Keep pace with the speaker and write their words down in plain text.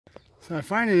So I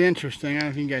find it interesting, I don't know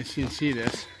if you guys can see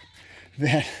this,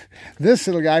 that this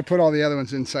little guy, put all the other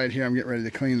ones inside here, I'm getting ready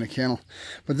to clean the kennel,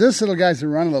 but this little guy's the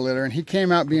run of the litter, and he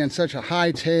came out being such a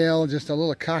high tail, just a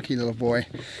little cocky little boy,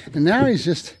 and now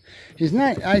he's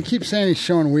not, I keep saying he's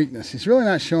showing weakness. He's really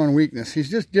not showing weakness. He's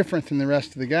just different than the rest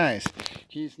of the guys.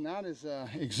 He's not as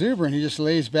exuberant. He just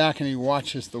lays back and he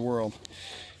watches the world,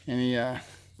 and he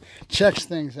checks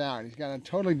things out. He's got a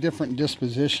totally different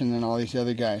disposition than all these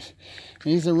other guys.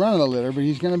 And he's the run of the litter, but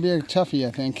he's going to be a toughie,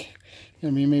 I think.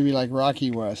 Going to be maybe like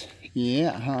Rocky was.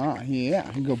 Yeah, huh?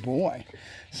 Yeah, good boy.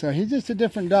 So he's just a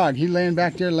different dog. He's laying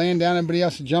back there, laying down. Everybody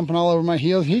else is jumping all over my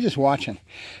heels. He's just watching.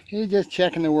 He's just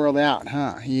checking the world out,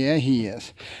 huh? Yeah, he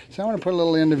is. So I want to put a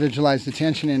little individualized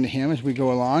attention into him as we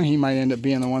go along. He might end up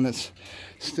being the one that's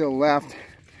still left.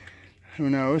 Who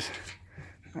knows?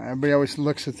 Everybody always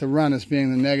looks at the run as being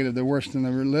the negative, the worst in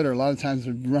the litter. A lot of times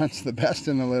the run's the best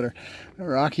in the litter.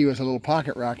 Rocky was a little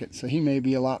pocket rocket, so he may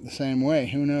be a lot the same way.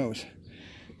 Who knows?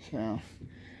 So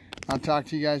I'll talk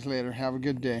to you guys later. Have a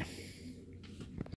good day.